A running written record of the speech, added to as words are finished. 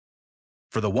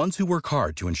For the ones who work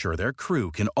hard to ensure their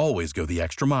crew can always go the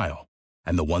extra mile,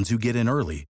 and the ones who get in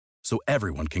early so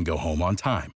everyone can go home on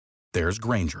time, there's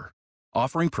Grainger,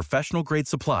 offering professional-grade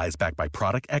supplies backed by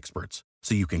product experts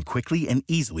so you can quickly and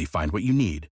easily find what you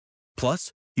need.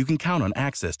 Plus, you can count on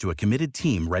access to a committed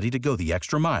team ready to go the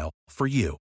extra mile for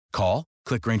you. Call,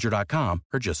 click Grainger.com,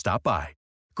 or just stop by.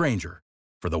 Grainger,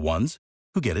 for the ones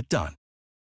who get it done.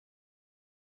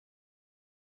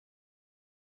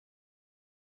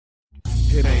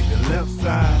 It ain't the left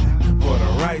side or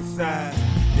the right side,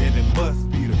 then it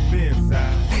must be the fin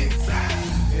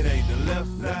side. It ain't the left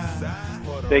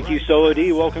side. Thank you, Solo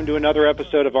D. Welcome to another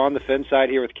episode of On the Fin Side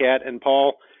here with Kat and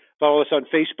Paul. Follow us on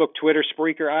Facebook, Twitter,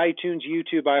 Spreaker, iTunes,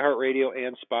 YouTube, iHeartRadio,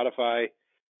 and Spotify.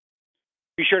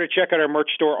 Be sure to check out our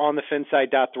merch store on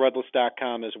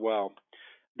thefinside.threadless.com as well.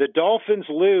 The Dolphins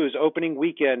lose opening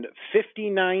weekend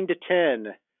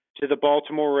 59-10 to the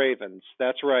Baltimore Ravens.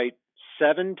 That's right,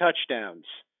 7 touchdowns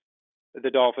the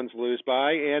Dolphins lose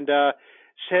by, and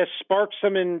has sparked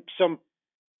some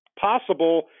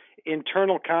possible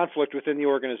internal conflict within the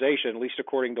organization, at least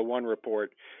according to one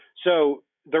report. So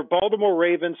the Baltimore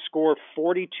Ravens score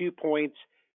 42 points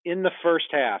in the first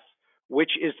half,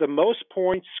 which is the most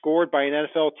points scored by an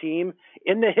NFL team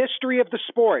in the history of the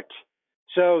sport.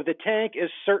 So the tank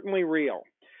is certainly real.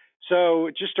 So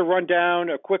just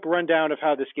a quick rundown of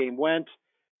how this game went.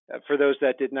 For those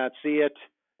that did not see it,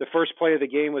 the first play of the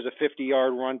game was a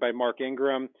 50-yard run by Mark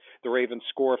Ingram. The Ravens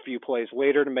score a few plays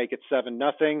later to make it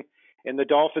 7-0. In the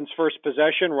Dolphins' first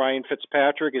possession, Ryan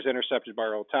Fitzpatrick is intercepted by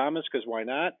Earl Thomas, because why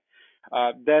not?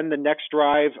 Then the next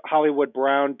drive, Hollywood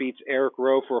Brown beats Eric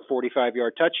Rowe for a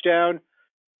 45-yard touchdown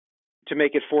to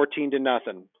make it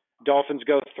 14-0. Dolphins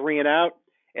go 3 and out,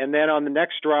 and then on the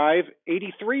next drive,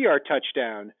 83-yard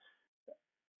touchdown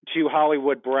to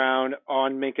Hollywood Brown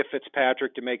on Minkah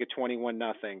Fitzpatrick to make it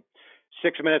 21-0.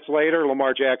 6 minutes later,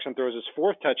 Lamar Jackson throws his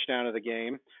 4th touchdown of the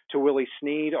game to Willie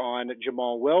Snead on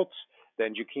Jamal Wiltz.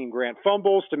 Then Jakeem Grant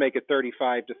fumbles to make it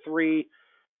 35-3.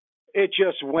 It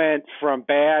just went from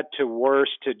bad to worse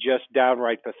to just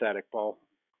downright pathetic, Paul.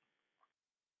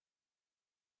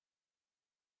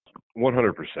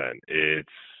 100%.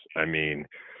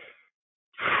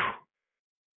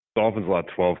 Dolphins allowed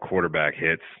 12 quarterback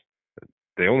hits.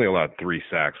 They only allowed 3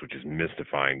 sacks, which is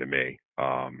mystifying to me.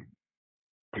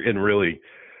 And really,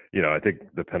 I think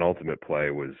the penultimate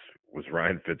play was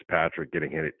Ryan Fitzpatrick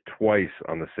getting hit twice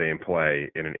on the same play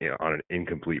on an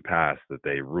incomplete pass that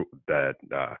they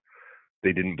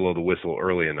didn't blow the whistle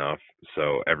early enough,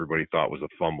 so everybody thought was a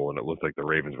fumble, and it looked like the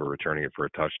Ravens were returning it for a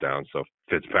touchdown. So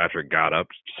Fitzpatrick got up,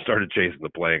 started chasing the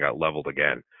play, and got leveled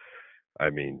again.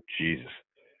 Jesus.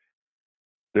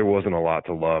 There wasn't a lot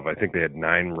to love. I think they had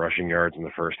 9 rushing yards in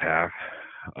the first half.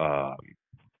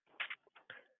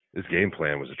 This game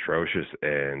plan was atrocious,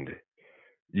 and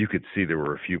you could see there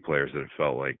were a few players that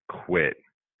felt like quit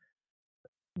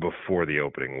before the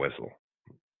opening whistle.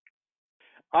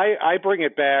 I bring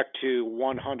it back to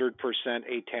 100%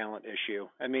 a talent issue.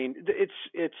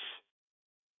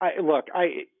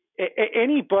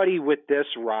 Anybody with this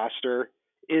roster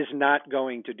is not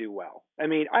going to do well.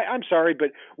 I'm sorry,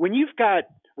 but when you've got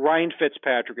Ryan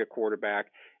Fitzpatrick at quarterback,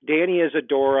 Danny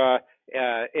Isadora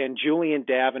and Julian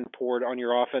Davenport on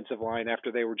your offensive line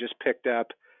after they were just picked up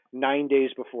 9 days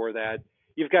before that,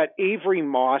 you've got Avery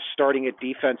Moss starting at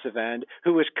defensive end,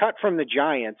 who was cut from the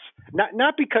Giants,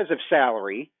 not because of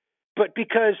salary, but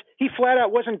because he flat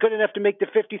out wasn't good enough to make the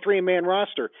 53-man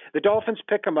roster. The Dolphins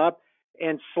pick him up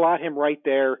and slot him right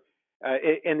there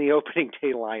in the opening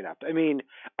day lineup.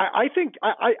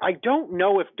 I don't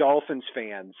know if Dolphins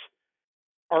fans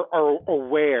are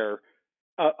aware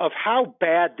of how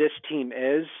bad this team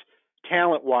is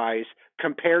talent-wise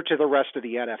compared to the rest of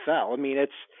the NFL.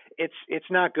 It's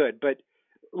not good. But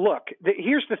look,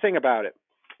 here's the thing about it,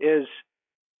 is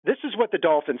this is what the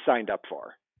Dolphins signed up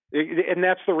for. And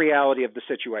that's the reality of the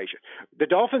situation. The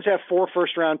Dolphins have 4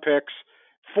 first-round picks,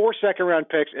 4 second-round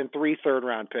picks, and 3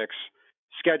 third-round picks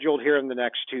scheduled here in the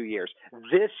next 2 years.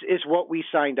 This is what we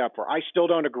signed up for. I still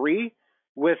don't agree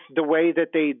with the way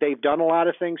that they've done a lot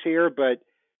of things here, but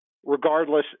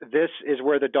regardless, this is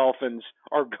where the Dolphins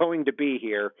are going to be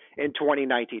here in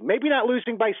 2019. Maybe not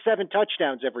losing by 7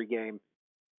 touchdowns every game,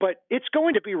 but it's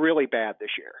going to be really bad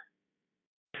this year.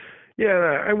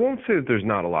 Yeah, I won't say that there's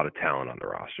not a lot of talent on the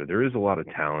roster. There is a lot of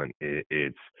talent.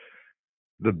 It's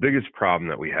the biggest problem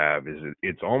that we have is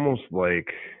it's almost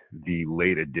like the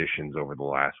late additions over the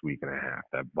last week and a half,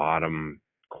 that bottom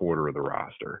quarter of the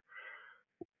roster,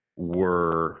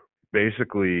 were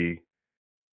basically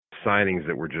signings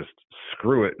that were just,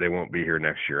 screw it, they won't be here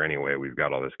next year anyway. We've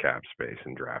got all this cap space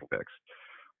and draft picks.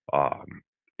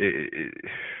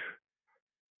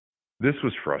 this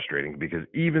was frustrating because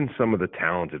even some of the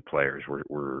talented players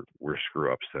were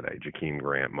screw ups today. Jakeem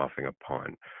Grant muffing a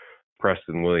punt,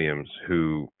 Preston Williams,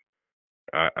 who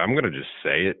I'm going to just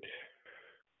say it,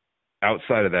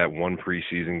 outside of that one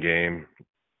preseason game,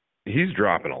 he's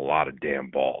dropping a lot of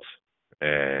damn balls,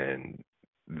 and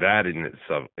that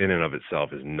in and of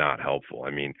itself is not helpful.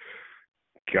 I mean,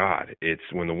 God, it's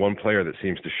when the one player that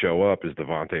seems to show up is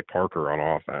Devontae Parker on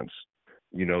offense,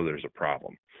 you know there's a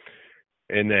problem.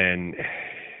 And then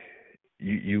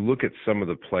you look at some of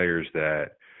the players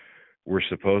that were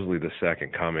supposedly the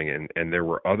second coming, and there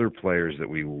were other players that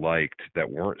we liked that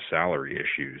weren't salary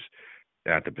issues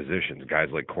at the positions, guys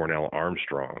like Cornell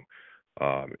Armstrong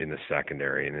in the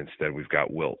secondary, and instead we've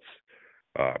got Wiltz.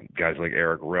 Guys like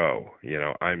Eric Rowe. You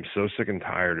know, I'm so sick and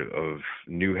tired of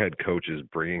new head coaches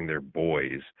bringing their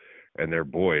boys, and their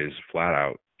boys flat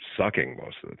out sucking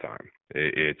most of the time.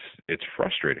 It's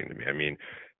frustrating to me. I mean,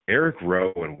 Eric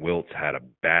Rowe and Wiltz had a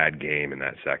bad game in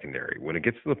that secondary. When it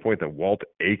gets to the point that Walt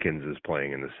Aikens is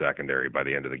playing in the secondary by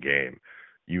the end of the game,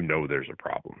 you know there's a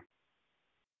problem.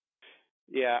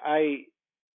 Yeah,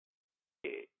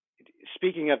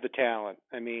 speaking of the talent,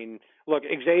 I mean, look,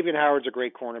 Xavier Howard's a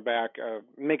great cornerback.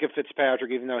 Minkah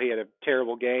Fitzpatrick, even though he had a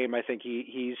terrible game, I think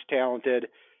he's talented.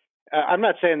 I'm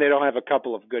not saying they don't have a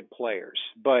couple of good players,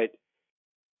 but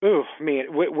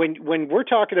when we're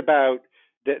talking about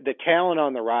the talent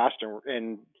on the roster,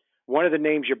 and one of the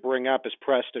names you bring up is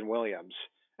Preston Williams.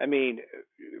 I mean,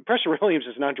 Preston Williams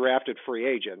is an undrafted free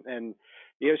agent, and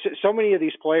you know, so many of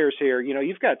these players here, you know,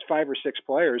 you've got 5 or 6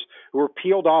 players who were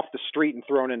peeled off the street and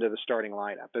thrown into the starting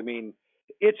lineup. I mean,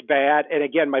 it's bad. And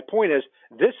again, my point is,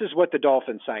 this is what the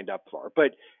Dolphins signed up for.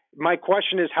 But my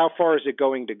question is, how far is it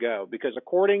going to go? Because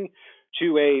according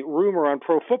to a rumor on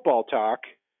Pro Football Talk,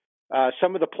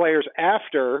 some of the players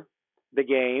after the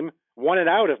game wanted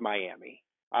out of Miami,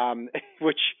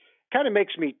 which kind of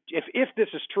makes me, if this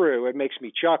is true, it makes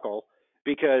me chuckle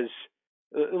because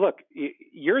look,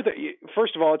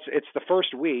 first of all, it's the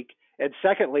first week, and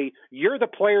secondly, you're the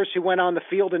players who went on the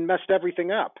field and messed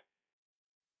everything up.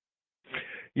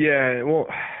 Yeah, well,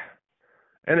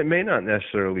 and it may not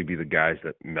necessarily be the guys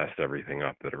that messed everything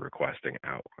up that are requesting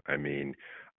out. I mean,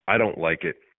 I don't like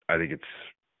it. I think it's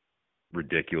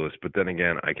ridiculous. But then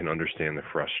again, I can understand the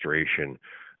frustration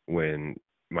when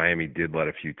Miami did let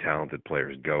a few talented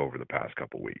players go over the past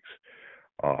couple weeks.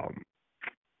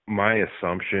 My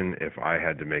assumption, if I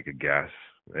had to make a guess,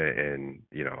 and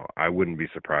you know, I wouldn't be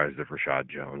surprised if Rashad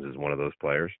Jones is one of those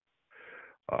players.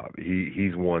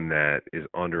 He's one that is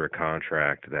under a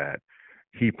contract that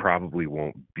he probably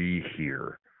won't be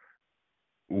here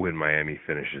when Miami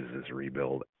finishes his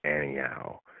rebuild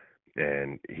anyhow.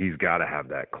 And he's got to have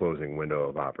that closing window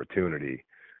of opportunity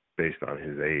based on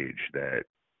his age that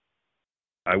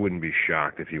I wouldn't be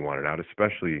shocked if he wanted out,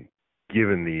 especially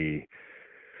given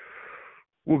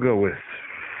we'll go with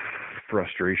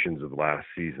frustrations of last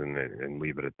season and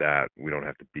leave it at that. We don't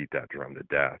have to beat that drum to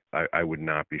death. I would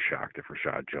not be shocked if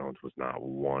Rashad Jones was not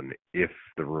one, if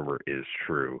the rumor is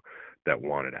true, that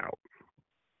wanted out.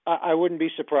 I wouldn't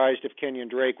be surprised if Kenyon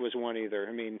Drake was one either.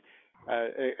 I mean,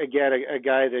 again, a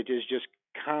guy that is just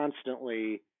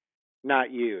constantly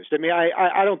not used. I mean,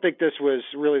 I don't think this was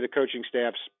really the coaching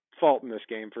staff's fault in this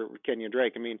game for Kenyon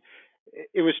Drake. I mean,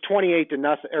 it was 28-0,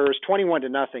 or it was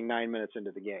 21-0 9 minutes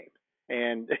into the game.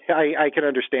 And I can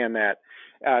understand that.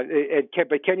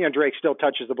 But Kenyon Drake still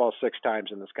touches the ball 6 times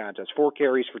in this contest. 4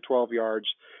 carries for 12 yards,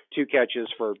 2 catches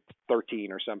for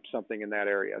 13 or something in that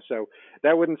area. So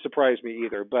that wouldn't surprise me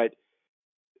either. But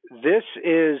this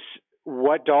is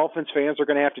what Dolphins fans are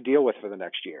going to have to deal with for the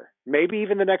next year, maybe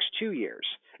even the next 2 years.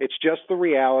 It's just the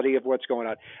reality of what's going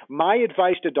on. My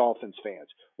advice to Dolphins fans,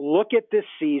 look at this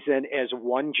season as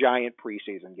one giant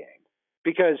preseason game.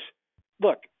 Because,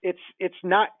 look, it's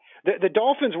not – the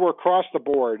Dolphins were across the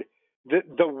board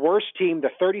the worst team, the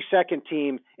 32nd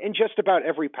team in just about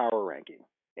every power ranking.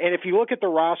 And if you look at the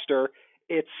roster,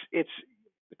 it's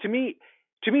to me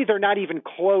they're not even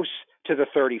close to the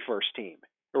 31st team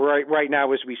right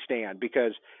now as we stand,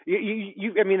 because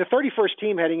I mean the 31st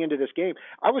team heading into this game,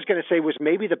 I was going to say was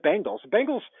maybe the Bengals. The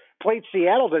Bengals played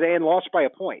Seattle today and lost by a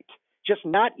point, just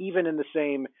not even in the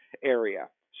same area.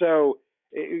 So,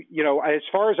 you know, as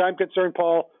far as I'm concerned,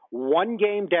 Paul, 1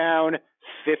 game down,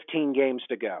 15 games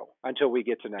to go until we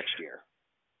get to next year.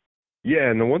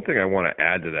 Yeah, and the one thing I want to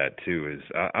add to that, too, is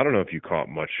I don't know if you caught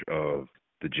much of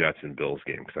the Jets and Bills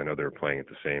game, because I know they were playing at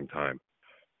the same time.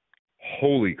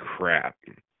 Holy crap.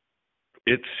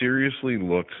 It seriously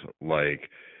looked like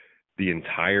the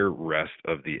entire rest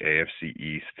of the AFC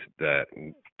East that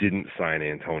didn't sign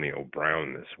Antonio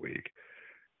Brown this week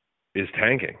is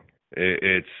tanking.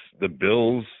 It's the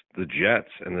Bills the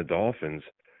Jets and the Dolphins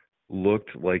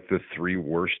looked like the three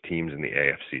worst teams in the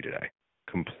AFC today,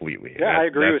 completely. Yeah, I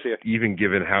agree with you. Even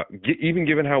given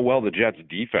how well the Jets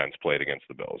defense played against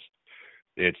the Bills,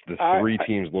 it's the three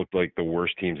teams looked like the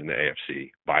worst teams in the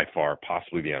AFC by far,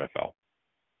 possibly the NFL.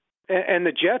 And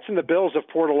the Jets and the Bills have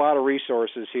poured a lot of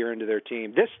resources here into their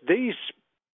team.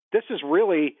 This is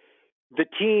really the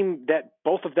team that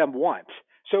both of them want.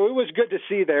 So it was good to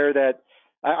see there that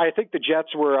I think the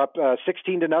Jets were up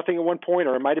 16-0 at one point,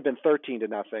 or it might have been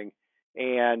 13-0,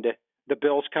 and the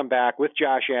Bills come back with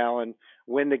Josh Allen,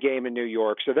 win the game in New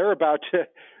York. So they're about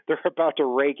to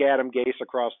rake Adam Gase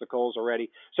across the coals already.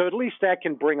 So at least that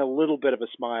can bring a little bit of a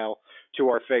smile to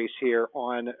our face here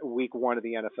on week 1 of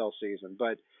the NFL season.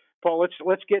 But Paul,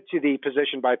 let's get to the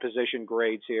position by position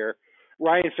grades here.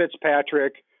 Ryan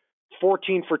Fitzpatrick,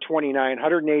 14 for 29,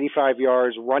 185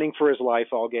 yards, running for his life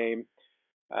all game.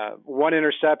 1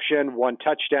 interception, 1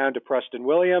 touchdown to Preston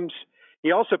Williams.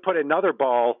 He also put another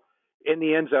ball in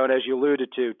the end zone, as you alluded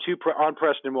to, on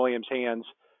Preston Williams' hands,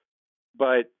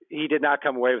 but he did not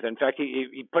come away with it. In fact,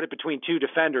 he put it between 2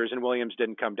 defenders, and Williams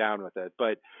didn't come down with it.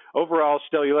 But overall,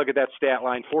 still, you look at that stat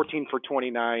line, 14 for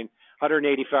 29,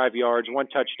 185 yards, 1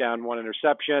 touchdown, 1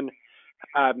 interception.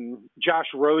 Josh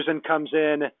Rosen comes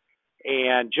in,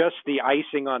 and just the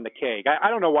icing on the cake. I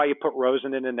don't know why you put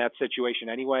Rosen in that situation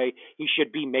anyway. He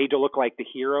should be made to look like the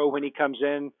hero when he comes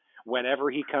in, whenever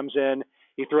he comes in.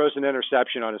 He throws an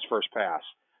interception on his first pass.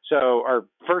 So, or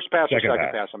first pass or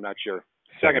second pass, I'm not sure.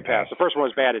 Second pass. The first one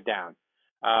was batted down.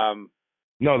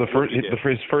 No,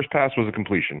 his first pass was a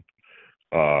completion.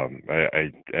 I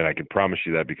can promise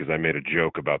you that because I made a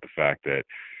joke about the fact that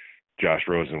Josh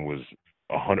Rosen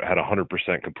had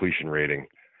 100% completion rating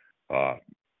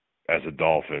as a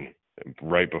Dolphin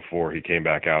right before he came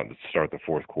back out to start the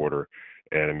fourth quarter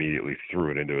and immediately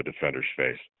threw it into a defender's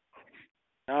face.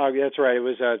 Oh, that's right. It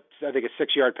was I think a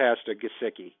 6-yard pass to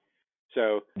Gesicki.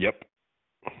 So. Yep.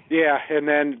 Yeah, and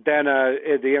then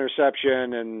the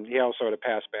interception, and he also had a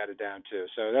pass batted down too.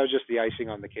 So that was just the icing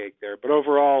on the cake there. But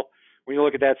overall, when you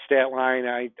look at that stat line,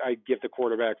 I give the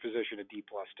quarterback position a D+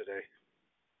 today.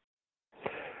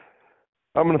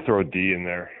 I'm going to throw a D in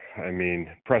there. I mean,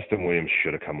 Preston Williams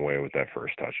should have come away with that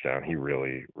first touchdown. He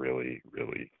really, really,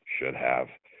 really should have.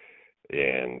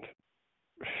 And,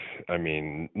 I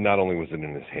mean, not only was it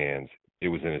in his hands, it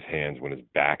was in his hands when his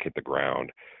back hit the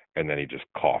ground, and then he just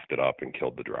coughed it up and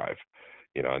killed the drive.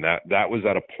 You know, and that was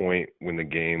at a point when the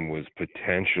game was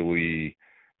potentially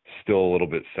still a little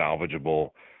bit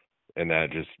salvageable, and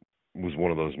that just was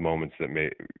one of those moments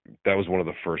that was one of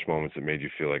the first moments that made you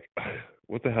feel like,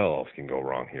 what the hell else can go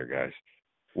wrong here, guys?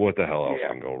 What the hell else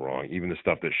can go wrong? Even the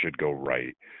stuff that should go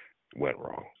right went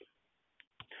wrong.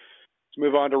 Let's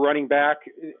move on to running back.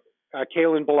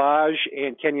 Kalen Ballage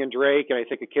and Kenyon Drake, and I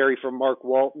think a carry from Mark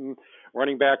Walton.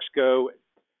 Running backs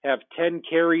have 10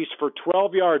 carries for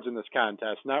 12 yards in this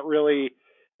contest. Not really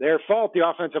their fault. The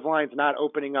offensive line's not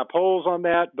opening up holes on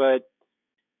that, but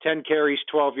 10 carries,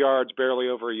 12 yards, barely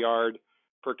over a yard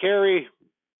per carry.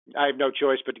 I have no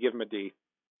choice but to give him a D.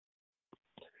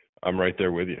 I'm right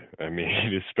there with you. I mean,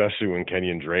 especially when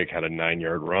Kenyon Drake had a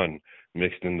 9-yard run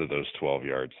mixed into those 12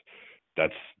 yards.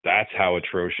 That's how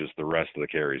atrocious the rest of the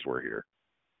carries were here.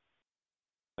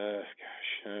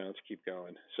 Let's keep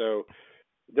going. So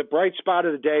the bright spot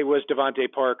of the day was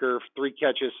Devontae Parker, 3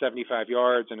 catches, 75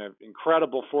 yards, and an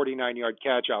incredible 49-yard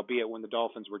catch, albeit when the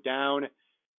Dolphins were down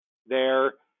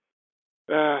there.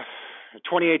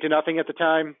 28-0 at the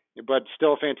time, but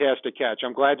still a fantastic catch.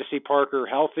 I'm glad to see Parker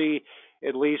healthy,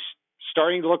 at least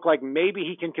starting to look like maybe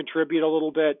he can contribute a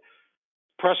little bit.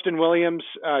 Preston Williams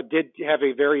did have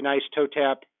a very nice toe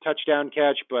tap touchdown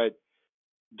catch, but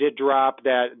did drop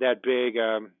that big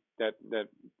that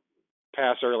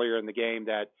pass earlier in the game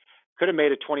that could have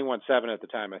made it 21-7 at the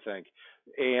time, I think.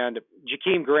 And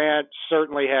Jakeem Grant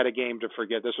certainly had a game to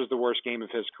forget. This was the worst game of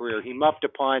his career. He muffed a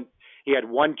punt. He had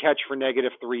 1 catch for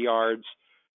 -3 yards.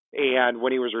 And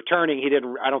when he was returning,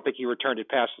 I don't think he returned it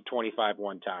past the 25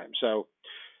 one time. So,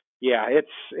 yeah,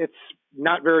 it's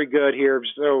not very good here.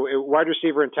 So wide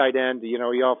receiver and tight end,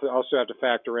 you also have to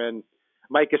factor in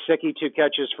Mike Gesicki, 2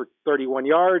 catches for 31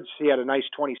 yards. He had a nice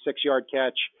 26-yard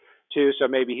catch, too, so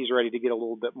maybe he's ready to get a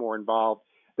little bit more involved.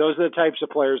 Those are the types of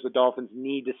players the Dolphins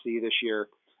need to see this year,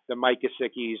 the Mike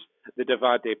Gesickis, the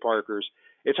Devontae Parkers.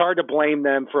 It's hard to blame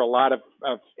them for a lot of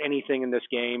anything in this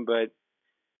game, but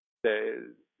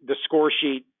the score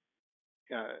sheet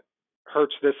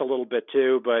hurts this a little bit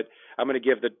too, but I'm going to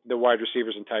give the wide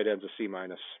receivers and tight ends a C-.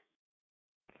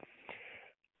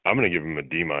 I'm going to give him a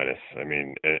D-. I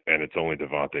mean, and it's only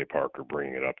Devontae Parker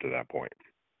bringing it up to that point.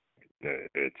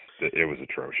 It was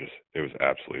atrocious. It was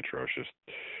absolutely atrocious.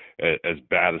 as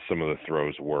bad as some of the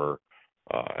throws were,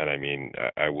 and I mean,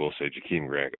 I will say Jakeem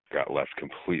Grant got left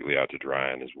completely out to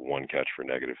dry on his one catch for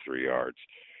 -3 yards.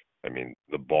 I mean,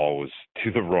 the ball was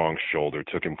to the wrong shoulder,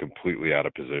 took him completely out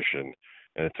of position,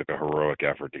 and it took a heroic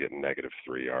effort to get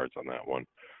 -3 yards on that one.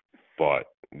 But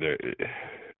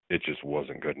it just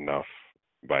wasn't good enough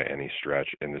by any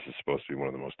stretch, and this is supposed to be one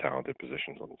of the most talented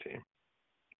positions on the team.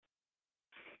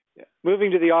 Yeah.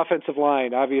 Moving to the offensive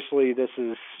line, obviously this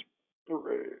is,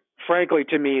 frankly,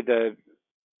 to me, the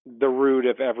root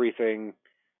of everything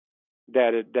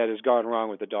that has gone wrong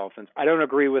with the Dolphins. I don't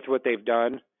agree with what they've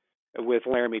done with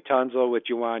Laramie Tunsil, with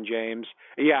Juwan James.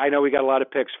 Yeah, I know we got a lot of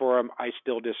picks for him. I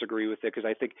still disagree with it because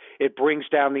I think it brings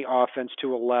down the offense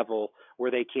to a level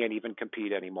where they can't even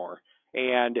compete anymore.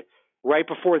 And right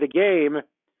before the game,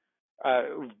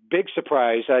 big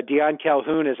surprise, Deion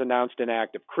Calhoun is announced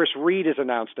inactive. Chris Reed is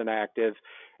announced inactive.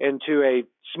 And to a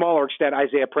smaller extent,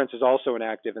 Isaiah Prince is also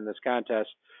inactive in this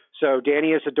contest. So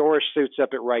Danny Isidora suits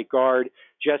up at right guard,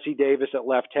 Jesse Davis at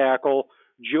left tackle,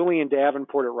 Julian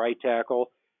Davenport at right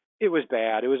tackle. It was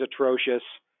bad. It was atrocious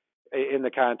in the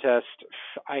contest.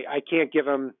 I can't give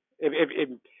him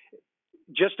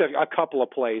just a couple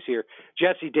of plays here.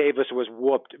 Jesse Davis was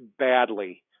whooped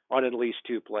badly on at least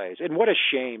 2 plays. And what a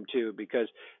shame, too, because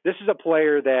this is a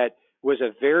player that was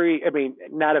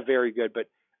not a very good, but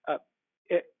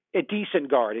a decent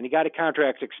guard, and he got a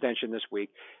contract extension this week.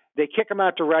 They kick him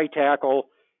out to right tackle.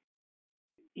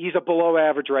 He's a below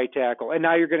average right tackle. And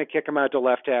now you're going to kick him out to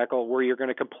left tackle where you're going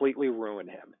to completely ruin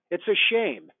him. It's a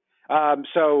shame.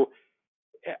 So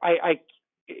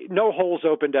no holes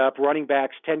opened up. Running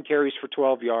backs, 10 carries for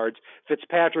 12 yards.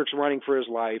 Fitzpatrick's running for his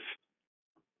life.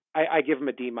 I give him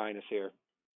a D- here.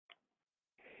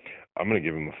 I'm going to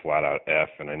give him a flat-out F,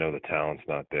 and I know the talent's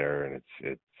not there, and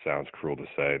it sounds cruel to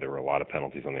say. There were a lot of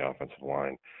penalties on the offensive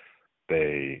line.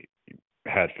 They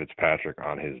had Fitzpatrick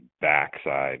on his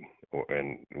backside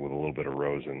and with a little bit of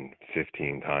Rosen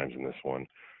 15 times in this one.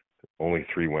 Only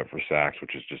 3 went for sacks,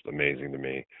 which is just amazing to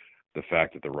me. The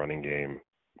fact that the running game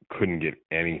couldn't get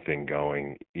anything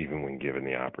going even when given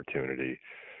the opportunity,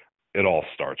 it all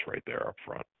starts right there up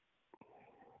front.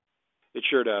 It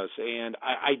sure does, and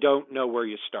I don't know where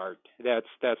you start. That's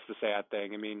the sad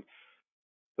thing. I mean,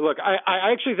 look,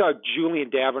 I actually thought Julian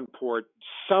Davenport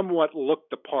somewhat looked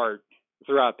the part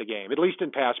throughout the game, at least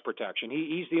in pass protection.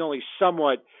 He's the only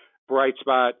somewhat bright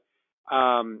spot.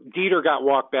 Dieter got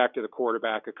walked back to the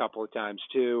quarterback a couple of times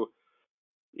too.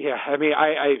 Yeah, I mean,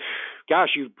 gosh,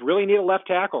 you really need a left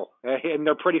tackle, and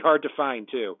they're pretty hard to find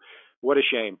too. What a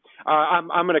shame. I'm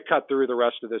going to cut through the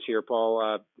rest of this here,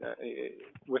 Paul,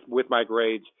 with my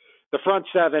grades. The front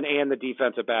 7 and the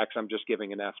defensive backs, I'm just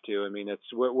giving an F to. I mean, it's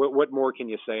what more can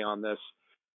you say on this?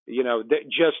 You know,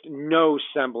 just no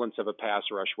semblance of a pass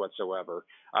rush whatsoever.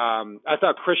 I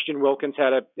thought Christian Wilkins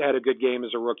had a good game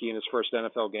as a rookie in his first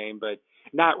NFL game, but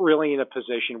not really in a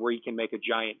position where he can make a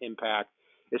giant impact,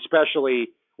 especially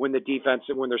when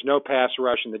there's no pass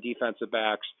rush and the defensive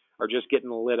backs are just getting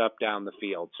lit up down the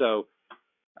field. So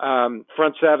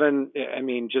front 7, I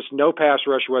mean, just no pass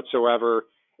rush whatsoever.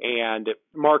 And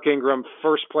Mark Ingram,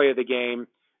 first play of the game,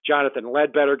 Jonathan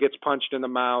Ledbetter gets punched in the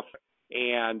mouth,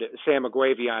 and Sam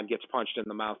Aguavion gets punched in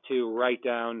the mouth too, right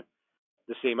down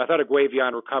the seam. I thought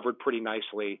Aguavion recovered pretty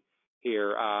nicely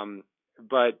here.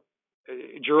 But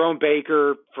Jerome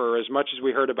Baker, for as much as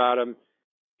we heard about him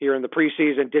here in the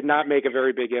preseason, did not make a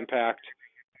very big impact.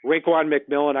 Raekwon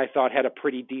McMillan, I thought, had a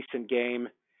pretty decent game,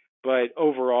 but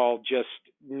overall just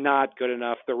not good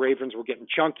enough. The Ravens were getting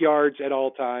chunk yards at all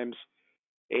times,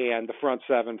 and the front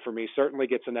 7 for me certainly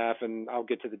gets an F, and I'll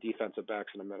get to the defensive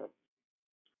backs in a minute.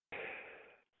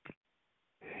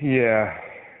 Yeah,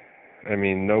 I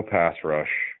mean, no pass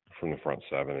rush from the front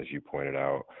 7, as you pointed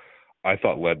out. I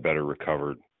thought Ledbetter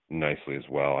recovered nicely as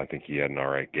well. I think he had an all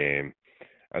right game.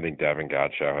 I think Davin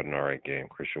Godchaux had an all right game.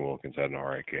 Christian Wilkins had an all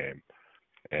right game.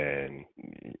 And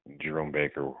Jerome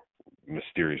Baker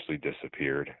mysteriously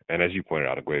disappeared. And as you pointed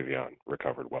out, Aguavion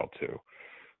recovered well too.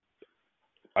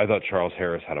 I thought Charles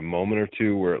Harris had a moment or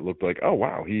two where it looked like, oh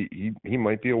wow, he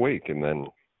might be awake, and then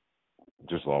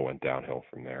just all went downhill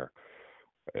from there.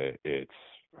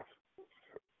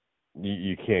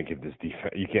 You can't give this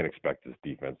defense, you can't expect this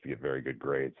defense to get very good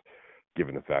grades,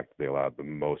 given the fact that they allowed the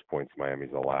most points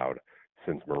Miami's allowed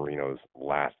since Marino's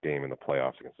last game in the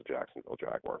playoffs against the Jacksonville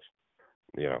Jaguars.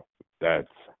 You know, that's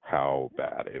how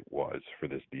bad it was for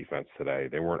this defense today.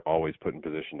 They weren't always put in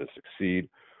position to succeed,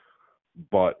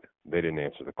 but they didn't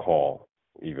answer the call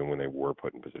even when they were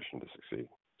put in position to succeed.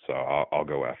 So I'll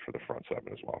go F for the front 7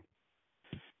 as well.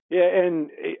 Yeah, and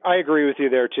I agree with you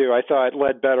there too. I thought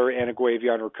Ledbetter and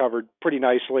Aguavion recovered pretty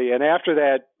nicely. And after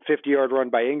that 50-yard run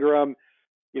by Ingram.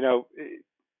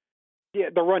 Yeah,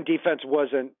 the run defense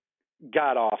wasn't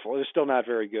god awful. It was still not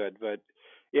very good, but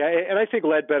yeah, and I think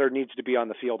Ledbetter needs to be on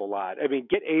the field a lot. I mean,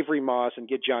 get Avery Moss and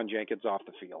get John Jenkins off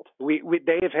the field.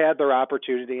 They have had their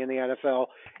opportunity in the NFL,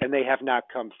 and they have not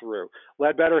come through.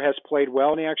 Ledbetter has played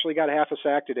well, and he actually got half a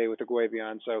sack today with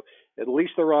Aguavion, so at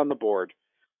least they're on the board.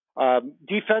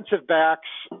 Defensive backs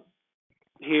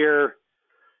here,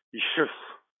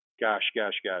 gosh.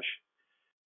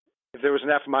 If there was an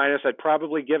F-, I'd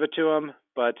probably give it to him,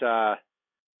 but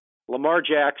Lamar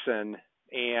Jackson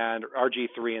and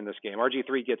RG3 in this game.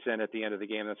 RG3 gets in at the end of the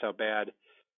game. That's how bad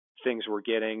things were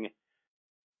getting.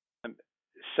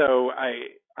 So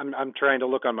I'm trying to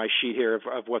look on my sheet here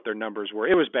of what their numbers were.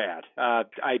 It was bad.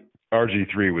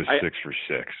 RG3 was 6 for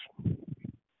 6.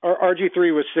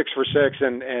 RG3 was 6 for 6,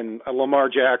 and Lamar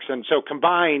Jackson. So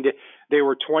combined, they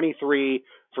were 23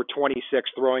 for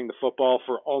 26 throwing the football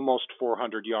for almost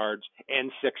 400 yards and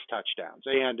 6 touchdowns.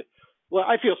 And well,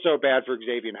 I feel so bad for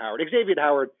Xavier Howard. Xavier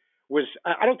Howard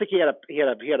I don't think he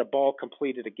had a ball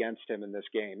completed against him in this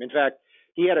game. In fact,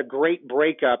 he had a great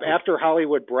breakup after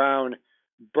Hollywood Brown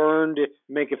burned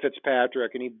Minkah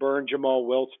Fitzpatrick and he burned Jamal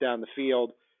Wiltz down the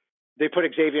field. They put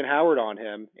Xavier Howard on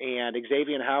him, and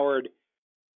Xavier Howard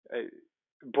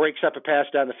breaks up a pass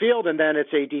down the field, and then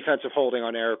it's a defensive holding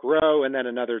on Eric Rowe, and then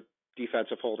another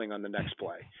defensive holding on the next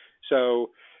play.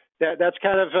 So that's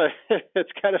kind of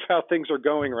that's kind of how things are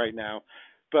going right now.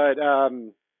 But I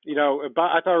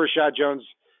thought Rashad Jones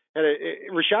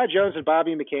and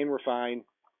Bobby McCain were fine.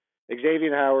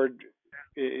 Xavier Howard,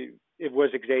 it was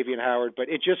Xavier Howard, but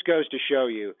it just goes to show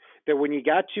you that when you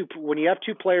have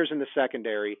two players in the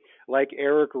secondary like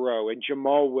Eric Rowe and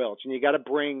Jamal Wiltz, and you got to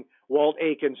bring Walt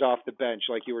Aikens off the bench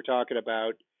like you were talking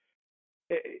about,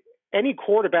 any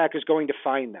quarterback is going to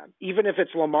find them, even if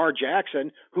it's Lamar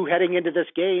Jackson, who heading into this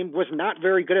game was not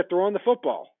very good at throwing the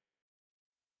football.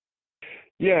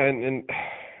 Yeah, and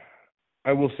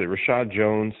I will say Rashad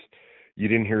Jones, you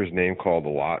didn't hear his name called a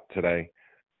lot today,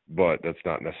 but that's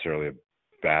not necessarily a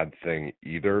bad thing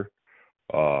either.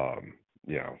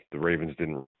 The Ravens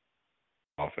didn't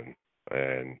often.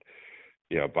 And,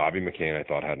 Bobby McCain, I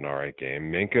thought, had an all right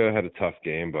game. Minkah had a tough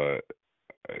game, but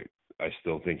I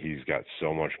still think he's got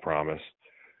so much promise.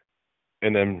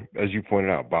 And then, as you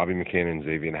pointed out, Bobby McCain and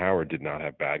Xavier Howard did not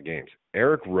have bad games.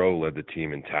 Eric Rowe led the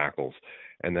team in tackles,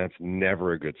 and that's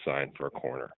never a good sign for a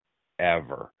corner,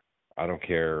 ever. I don't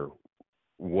care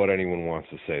what anyone wants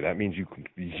to say. That means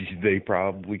they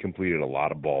probably completed a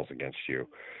lot of balls against you.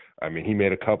 I mean, he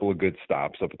made a couple of good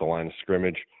stops up at the line of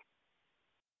scrimmage.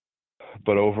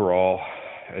 But overall,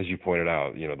 as you pointed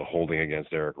out, the holding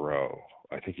against Eric Rowe,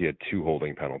 I think he had 2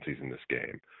 holding penalties in this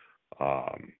game.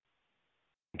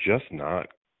 Just not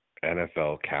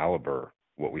NFL caliber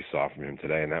what we saw from him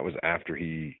today. And that was after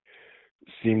he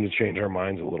seemed to change our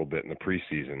minds a little bit in the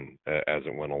preseason as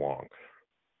it went along.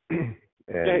 And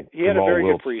he had a very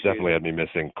good preseason. Definitely had me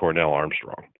missing Cornell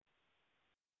Armstrong.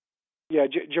 Yeah,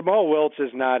 Jamal Wiltz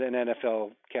is not an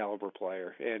NFL caliber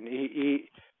player, and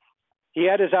he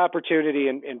had his opportunity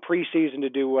in preseason to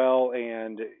do well,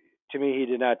 and to me, he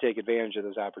did not take advantage of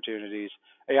those opportunities.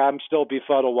 I'm still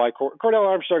befuddled why Cornell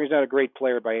Armstrong is not a great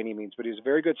player by any means, but he's a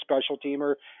very good special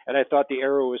teamer, and I thought the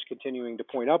arrow was continuing to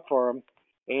point up for him.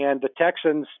 And the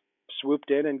Texans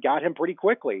swooped in and got him pretty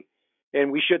quickly,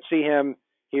 and we should see him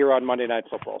here on Monday Night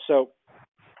Football. So,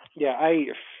 yeah,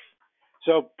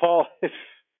 Paul,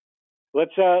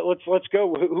 let's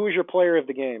go. Who's your player of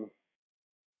the game?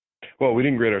 Well, we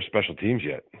didn't grade our special teams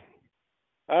yet.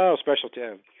 Oh, special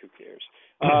teams. Who cares?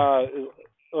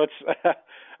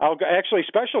 I'll go. Actually,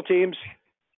 special teams.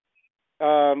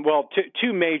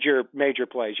 Two major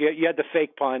plays. You had the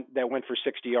fake punt that went for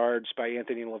 60 yards by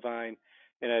Anthony Levine,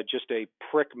 and just a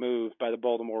prick move by the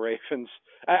Baltimore Ravens.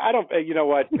 I don't. You know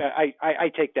what? I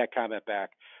take that comment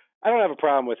back. I don't have a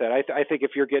problem with that. I think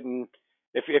if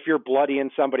you're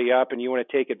bloodying somebody up and you want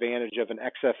to take advantage of an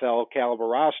XFL caliber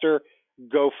roster,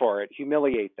 go for it.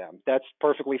 Humiliate them. That's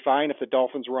perfectly fine. If the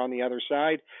Dolphins were on the other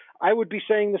side, I would be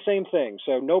saying the same thing.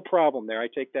 So no problem there. I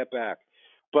take that back.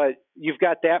 But you've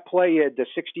got that play. You had the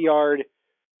 60-yard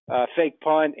fake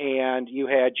punt, and you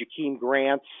had Jakeem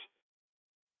Grant's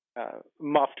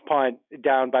muffed punt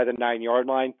down by the 9-yard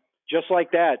line. Just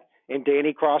like that, in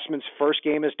Danny Crossman's first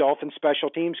game as Dolphins special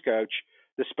teams coach,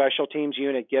 the special teams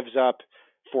unit gives up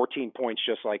 14 points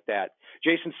just like that.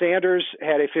 Jason Sanders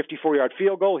had a 54-yard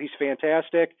field goal. He's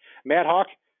fantastic. Matt Hawk,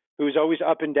 who's always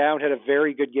up and down, had a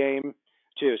very good game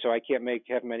too, so I can't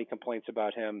have many complaints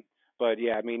about him. But,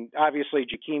 yeah, I mean, obviously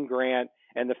Jakeem Grant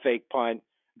and the fake punt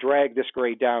dragged this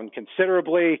grade down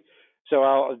considerably,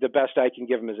 so the best I can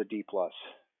give him is a D+.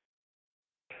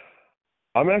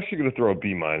 I'm actually going to throw a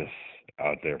B-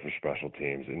 out there for special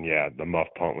teams. And yeah, the muff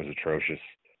punt was atrocious.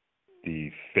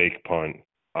 The fake punt,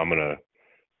 I'm going to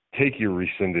take your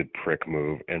rescinded prick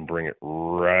move and bring it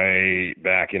right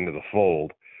back into the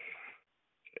fold.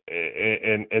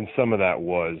 And some of that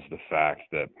was the fact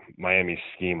that Miami's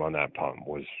scheme on that punt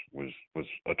was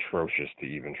atrocious to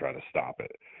even try to stop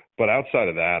it. But outside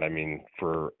of that, I mean,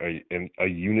 for a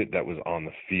unit that was on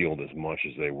the field as much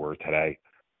as they were today,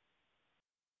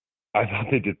 I thought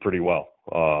they did pretty well.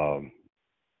 I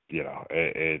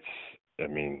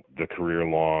mean, the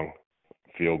career-long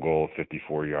field goal of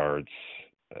 54 yards,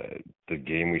 the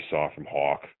game we saw from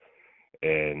Hawk,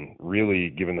 and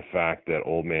really, given the fact that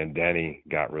old man Denny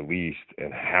got released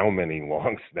and how many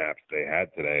long snaps they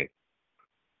had today,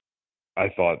 I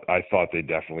thought they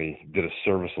definitely did a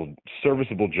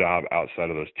serviceable job outside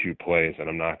of those two plays, and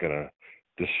I'm not going to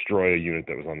destroy a unit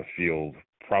that was on the field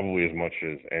probably as much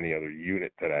as any other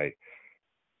unit today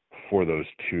for those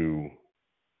two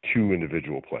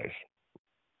individual plays.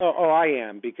 Oh, I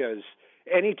am, because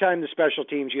anytime the special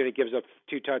teams unit gives up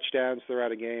 2 touchdowns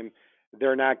throughout a game,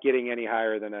 they're not getting any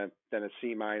higher than a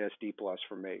C-, D+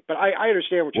 from me. But I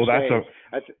understand what you're saying.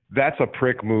 That's a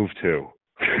prick move too.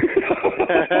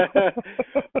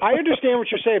 I understand what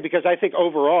you're saying, because I think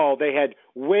overall they had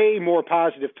way more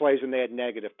positive plays than they had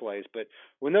negative plays. But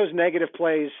when those negative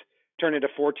plays turn into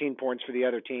 14 points for the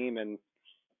other team, and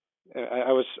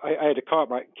I had to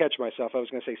catch myself. I was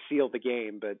going to say seal the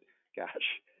game, but gosh,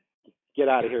 get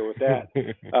out of here with that.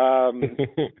 Walking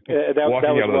that was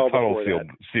out of well the tunnel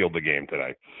sealed the game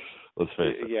today. Let's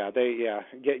face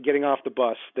it. Getting off the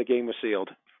bus, the game was sealed.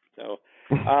 So,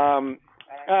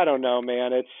 I don't know,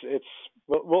 man.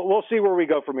 We'll see where we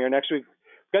go from here. Next week,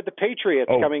 we've got the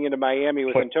Patriots coming into Miami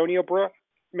with Antonio Brown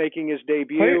making his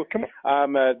debut. As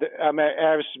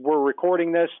we're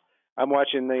recording this, I'm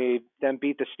watching them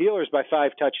beat the Steelers by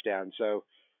 5 touchdowns. So,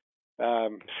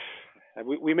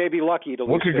 we may be lucky to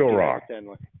lose. What could go wrong?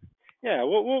 Yeah,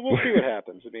 we'll see what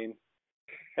happens. I mean,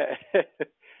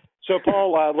 so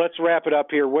Paul, let's wrap it up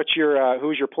here. What's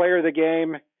who's your player of the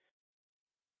game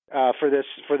for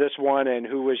this one, and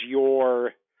who was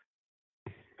your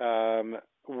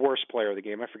worst player of the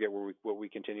game? I forget what we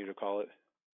continue to call it.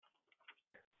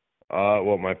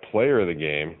 Well, my player of the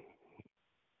game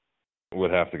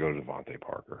would have to go to Devontae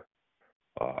Parker.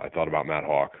 I thought about Matt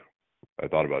Hawk. I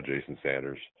thought about Jason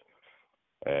Sanders.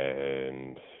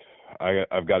 And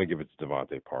I've got to give it to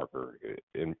Devontae Parker,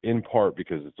 in part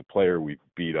because it's a player we've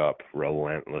beat up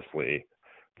relentlessly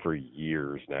for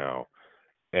years now.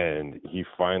 And he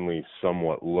finally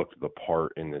somewhat looked the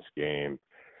part in this game,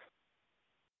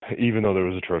 even though there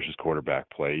was atrocious quarterback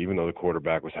play, even though the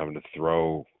quarterback was having to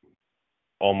throw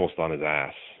almost on his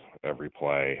ass every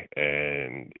play,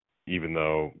 and even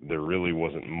though there really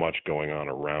wasn't much going on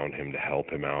around him to help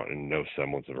him out and no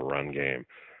semblance of a run game,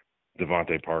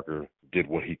 Devontae Parker did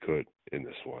what he could in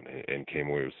this one and came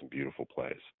away with some beautiful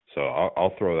plays. So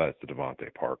I'll throw that to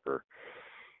Devontae Parker.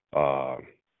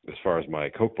 As far as my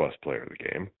Coke Bus player of the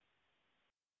game,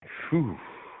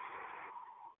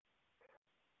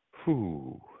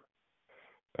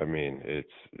 I mean,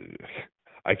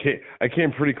 I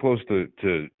came pretty close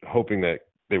to hoping that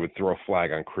they would throw a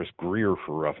flag on Chris Greer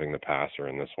for roughing the passer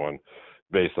in this one,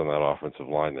 based on that offensive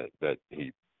line that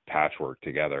he patchworked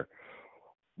together.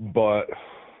 But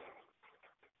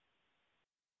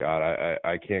God,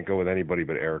 I can't go with anybody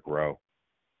but Eric Rowe.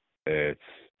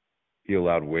 He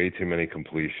allowed way too many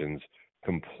completions,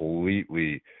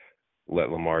 completely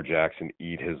let Lamar Jackson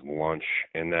eat his lunch,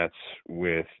 and that's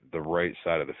with the right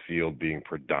side of the field being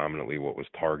predominantly what was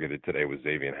targeted today with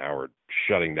Xavier Howard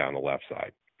shutting down the left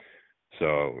side.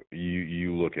 So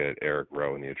you look at Eric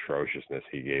Rowe and the atrociousness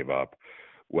he gave up,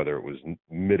 whether it was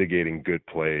mitigating good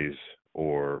plays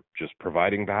or just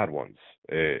providing bad ones.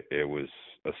 It was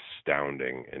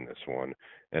astounding in this one,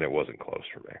 and it wasn't close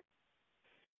for me.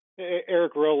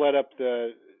 Eric Rowe led up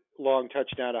the long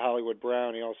touchdown to Hollywood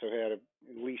Brown. He also had at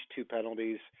least 2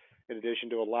 penalties, in addition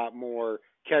to a lot more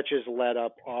catches led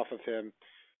up off of him.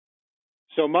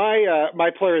 So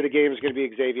my player of the game is going to be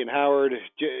Xavier Howard.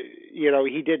 You know,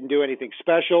 he didn't do anything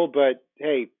special, but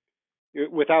hey,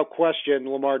 without question,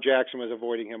 Lamar Jackson was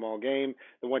avoiding him all game.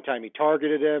 The one time he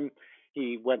targeted him,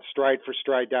 he went stride for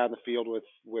stride down the field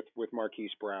with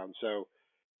Marquise Brown. So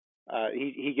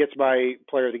he gets my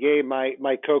player of the game.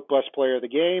 My Coke Bus player of the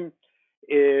game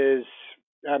is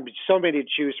so many to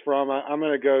choose from. I'm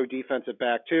going to go defensive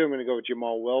back too. I'm going to go with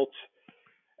Jamal Wiltz.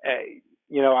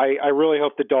 You know, I really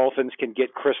hope the Dolphins can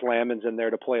get Chris Lammons in there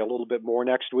to play a little bit more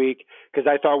next week, because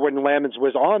I thought when Lammons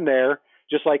was on there,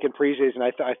 just like in preseason,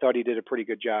 I thought he did a pretty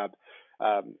good job.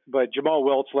 But Jamal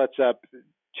Wiltz lets up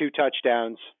 2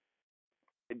 touchdowns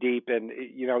deep, and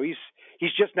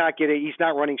he's just not getting. He's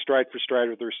not running stride for stride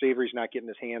with the receiver. He's not getting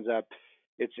his hands up.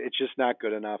 It's just not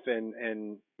good enough.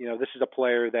 And this is a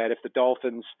player that if the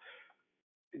Dolphins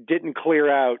didn't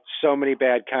clear out so many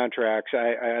bad contracts,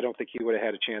 I don't think he would have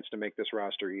had a chance to make this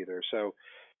roster either. So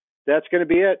that's going to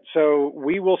be it. So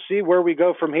we will see where we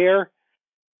go from here.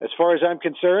 As far as I'm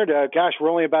concerned, we're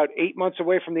only about 8 months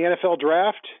away from the NFL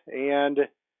draft and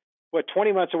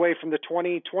 20 months away from the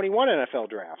 2021 NFL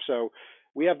draft. So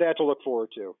we have that to look forward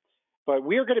to. But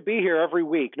we're going to be here every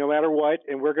week, no matter what,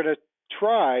 and we're going to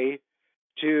try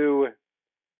to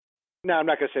 – no, I'm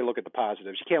not going to say look at the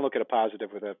positives. You can't look at a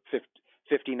positive with a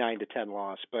 59-10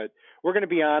 loss. But we're going to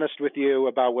be honest with you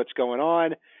about what's going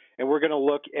on, and we're going to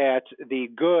look at the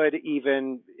good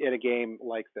even in a game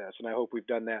like this. And I hope we've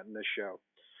done that in this show.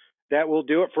 That will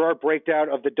do it for our breakdown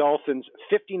of the Dolphins'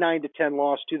 59-10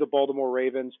 loss to the Baltimore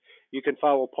Ravens. You can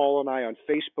follow Paul and I on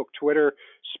Facebook, Twitter,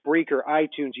 Spreaker,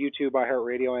 iTunes, YouTube,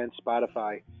 iHeartRadio, and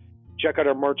Spotify. Check out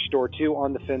our merch store, too,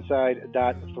 on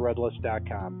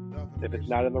thefinside.threadless.com. If it's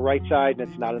not on the right side and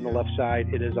it's not on the left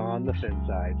side, it is on the fin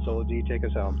side. Solo D, take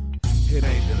us home. It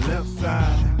ain't the left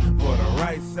side or the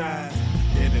right side,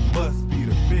 and it must be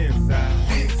the fin side.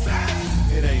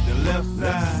 It ain't the left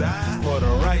side or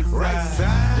the right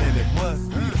side, and it must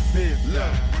be the fin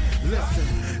side.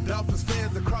 Listen, Dolphins